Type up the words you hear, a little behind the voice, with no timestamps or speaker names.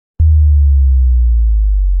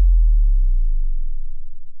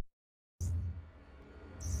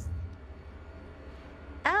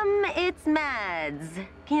Smads,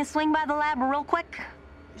 can you swing by the lab real quick?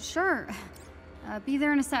 Sure. Be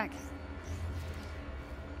there in a sec.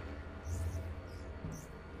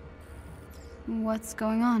 What's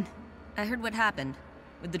going on? I heard what happened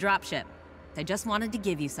with the dropship. I just wanted to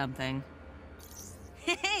give you something.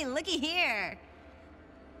 Hey, looky here!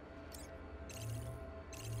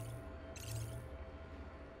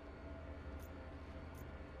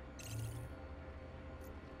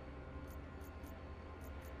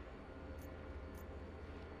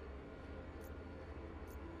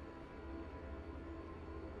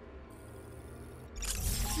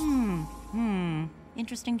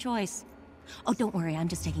 Interesting choice. Oh, don't worry, I'm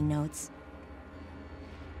just taking notes.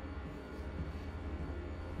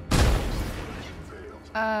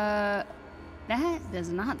 That does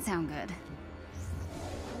not sound good.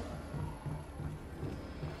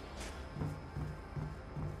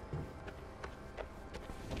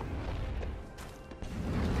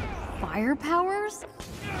 Fire powers?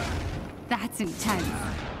 That's intense.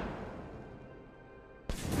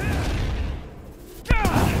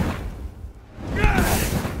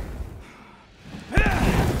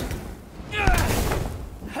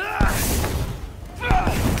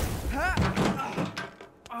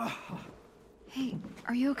 Hey,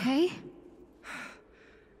 are you okay?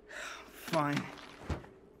 Fine.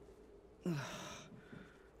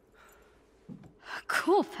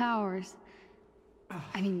 Cool powers.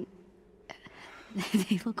 I mean,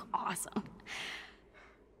 they look awesome.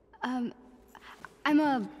 I'm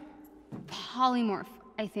a polymorph,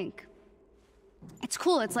 I think. It's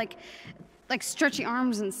cool, it's like stretchy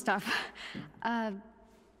arms and stuff.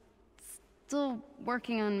 Still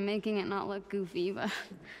working on making it not look goofy, but...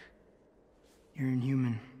 You're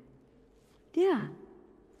inhuman. Yeah.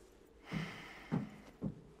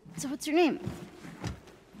 So what's your name?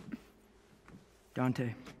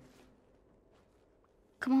 Dante.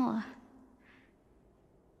 Kamala.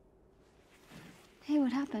 Hey,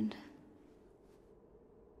 what happened?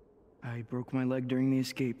 I broke my leg during the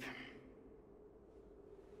escape.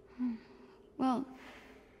 Well,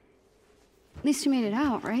 at least you made it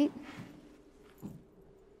out, right?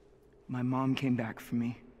 My mom came back for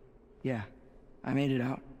me. Yeah, I made it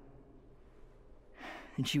out.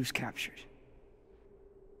 And she was captured.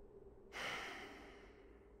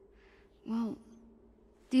 Well,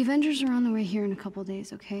 the Avengers are on the way here in a couple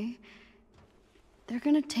days, okay? They're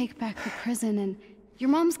gonna take back the prison and your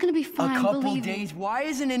mom's gonna be fine, A couple believe days? Why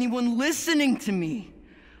isn't anyone listening to me?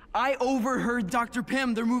 I overheard Dr.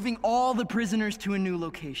 Pym. They're moving all the prisoners to a new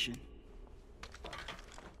location.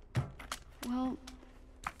 Well,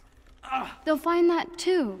 they'll find that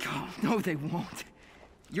too. Oh, no, they won't.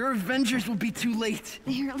 Your Avengers will be too late.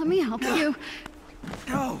 Here, let me help you.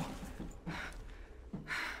 No.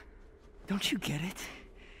 Don't you get it?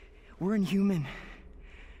 We're inhuman.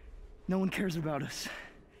 No one cares about us.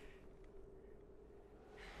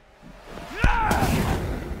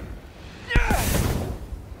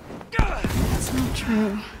 That's not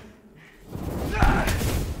true.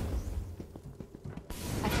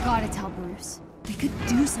 I've got to tell Bruce. We could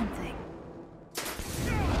do something.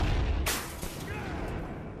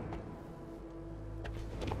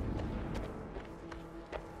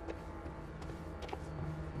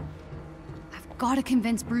 I've got to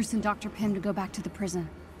convince Bruce and Dr. Pym to go back to the prison.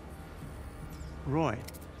 Roy,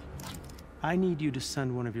 I need you to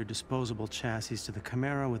send one of your disposable chassis to the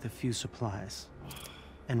Chimera with a few supplies.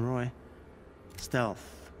 And Roy,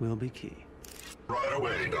 stealth will be key. Right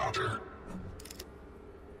away, Doctor.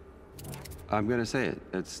 I'm gonna say it.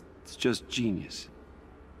 It's just genius.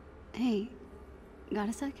 Hey, got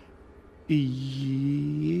a sec?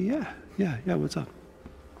 Yeah, what's up?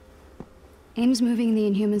 AIM's moving the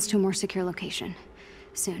Inhumans to a more secure location.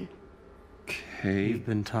 Soon. Okay. You've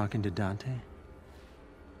been talking to Dante?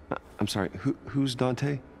 I'm sorry, who's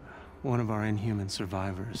Dante? One of our Inhuman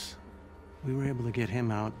survivors. We were able to get him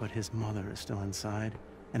out, but his mother is still inside,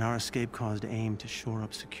 and our escape caused AIM to shore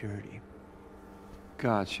up security.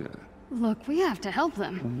 Gotcha. Look, we have to help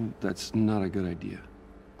them. That's not a good idea.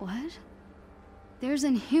 What? There's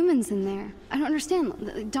Inhumans in there. I don't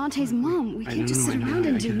understand. Dante's mom. We can't just sit around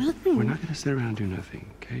and do nothing. We're not gonna sit around and do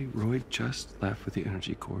nothing, okay? Roy just left with the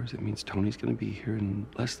energy cores. It means Tony's gonna be here in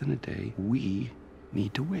less than a day. We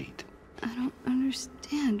need to wait. I don't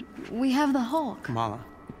understand. We have the Hulk. Kamala,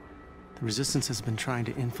 the Resistance has been trying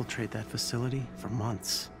to infiltrate that facility for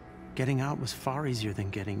months. Getting out was far easier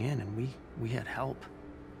than getting in, and we had help.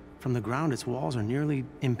 From the ground, its walls are nearly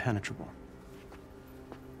impenetrable.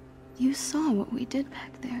 You saw what we did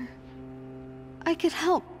back there. I could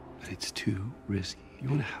help. But it's too risky. You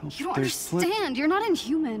wanna help? You don't understand. You're not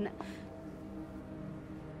Inhuman.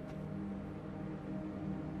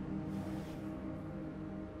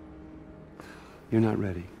 You're not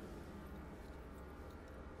ready.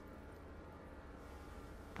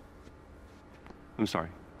 I'm sorry.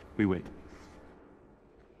 We wait.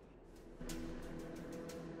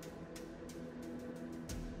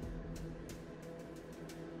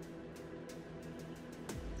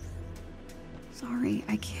 Sorry,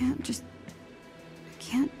 I can't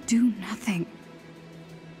do nothing.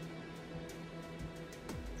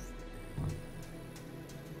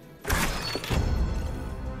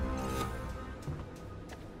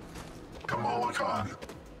 Kamala Khan.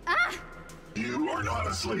 Ah! You are not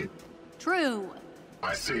asleep. True.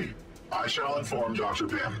 I see. I shall inform Dr.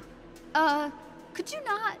 Pym. Could you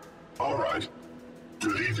not? All right.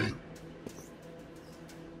 Good evening.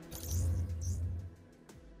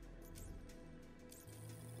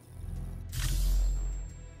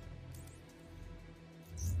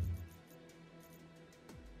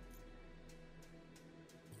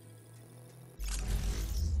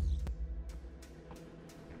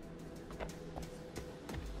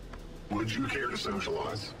 Would you care to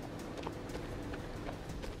socialize?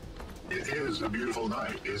 It is a beautiful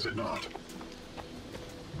night, is it not?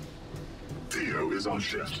 Theo is on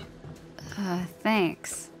shift.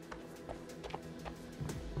 Thanks.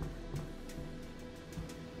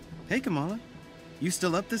 Hey, Kamala. You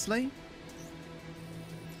still up this late?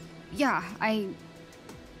 Yeah, I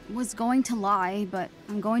was going to lie, but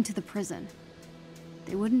I'm going to the prison.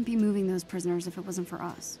 They wouldn't be moving those prisoners if it wasn't for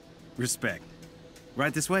us. Respect.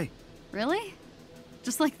 Right this way. Really?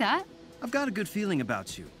 Just like that? I've got a good feeling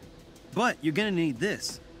about you. But you're gonna need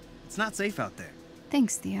this. It's not safe out there.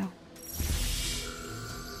 Thanks, Theo.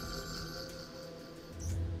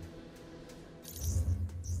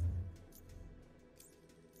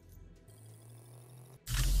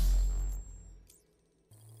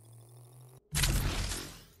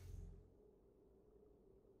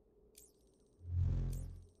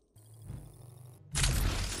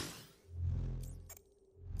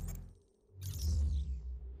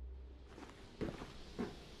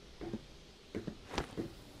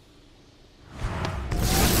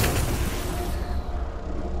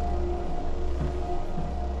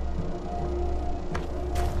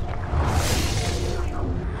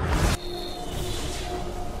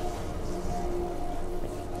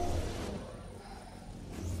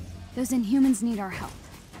 Those Inhumans need our help.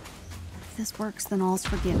 If this works, then all's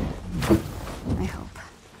forgiven. I hope.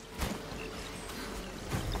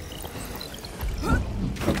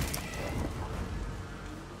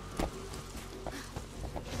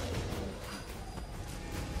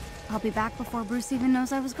 I'll be back before Bruce even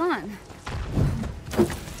knows I was gone.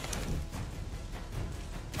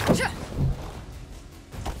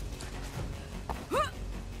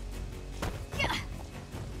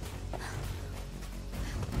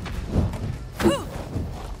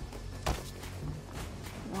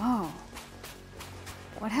 Whoa.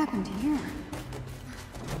 What happened here?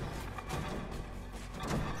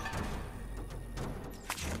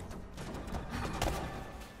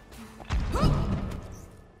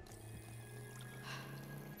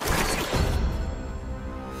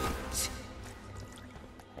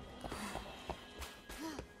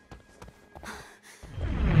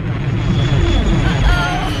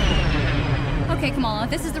 Okay, Kamala,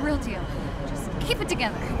 this is the real deal. Just keep it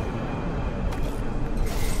together.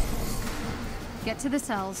 Get to the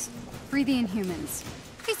cells, free the Inhumans.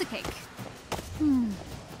 Piece of cake.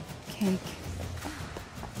 Cake.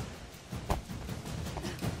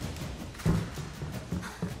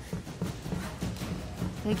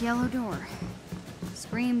 Big yellow door.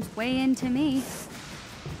 Screams way into me.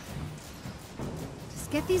 Just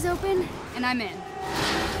get these open, and I'm in.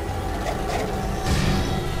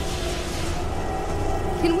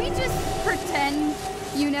 Can we just pretend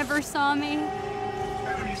you never saw me?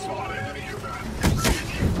 Enemy spotted. Enemy human.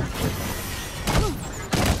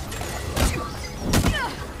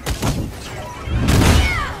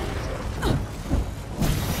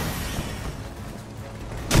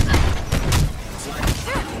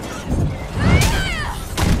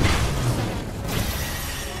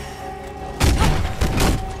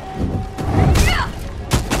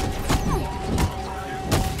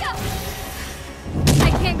 I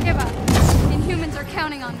can't give up. Inhumans are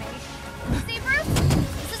counting on me. See, Bruce?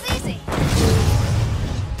 This is easy.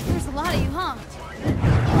 There's a lot of you, huh?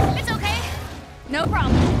 It's okay. No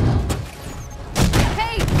problem.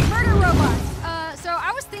 Hey, murder robots. So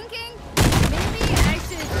I was thinking maybe I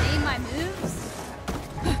should name my moves.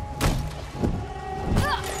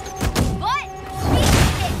 But we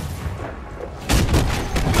did it.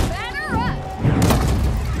 Batter up.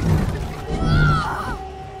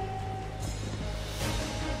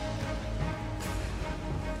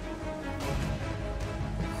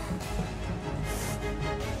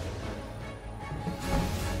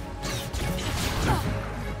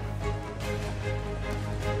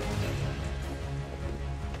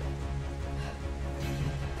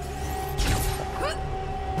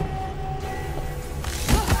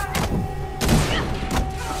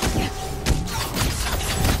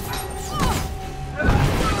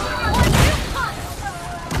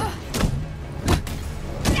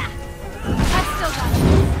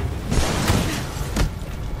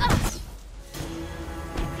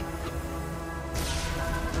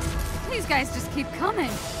 guys just keep coming.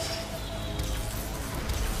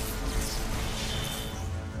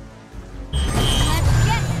 Let's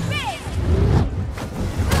get big!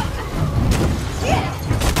 Yeah!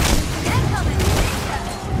 They're coming!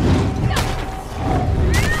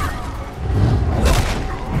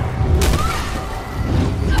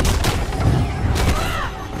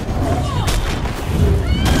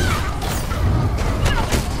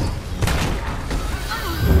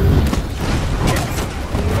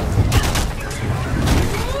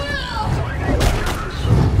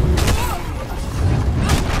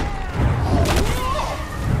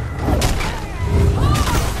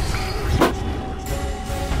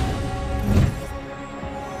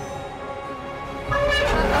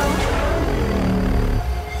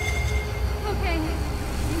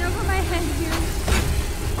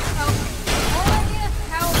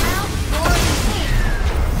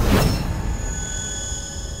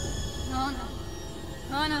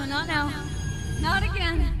 Oh no, not now. Not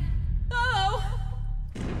again. Oh!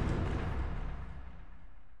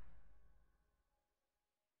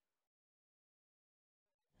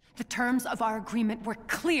 The terms of our agreement were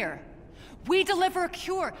clear. We deliver a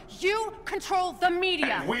cure. You control the media.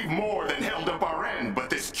 And we've more than held up our end, but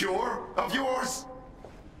this cure of yours?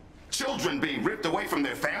 Children being ripped away from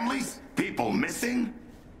their families? People missing?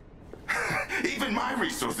 Even my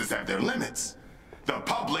resources have their limits. The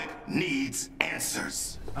public needs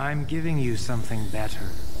answers. I'm giving you something better.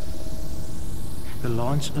 The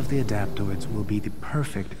launch of the adaptoids will be the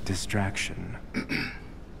perfect distraction.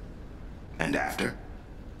 And after?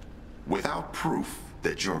 Without proof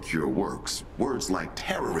that your cure works, words like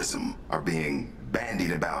terrorism are being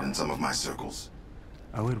bandied about in some of my circles.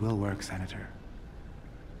 Oh, it will work, Senator.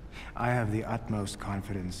 I have the utmost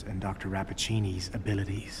confidence in Dr. Rappaccini's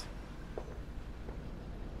abilities.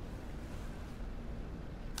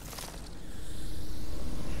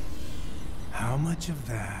 How much of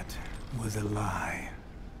that was a lie?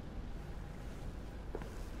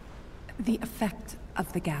 The effect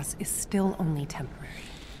of the gas is still only temporary.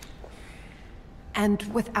 And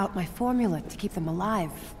without my formula to keep them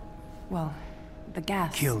alive, well, the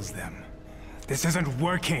gas... kills them. This isn't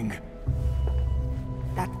working!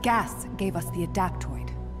 That gas gave us the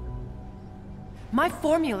adaptoid. My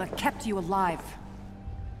formula kept you alive.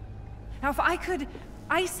 Now, if I could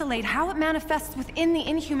isolate how it manifests within the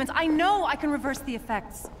Inhumans, I know I can reverse the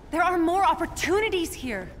effects. There are more opportunities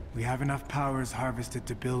here. We have enough powers harvested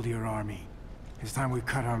to build your army. It's time we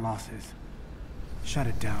cut our losses. Shut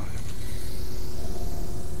it down.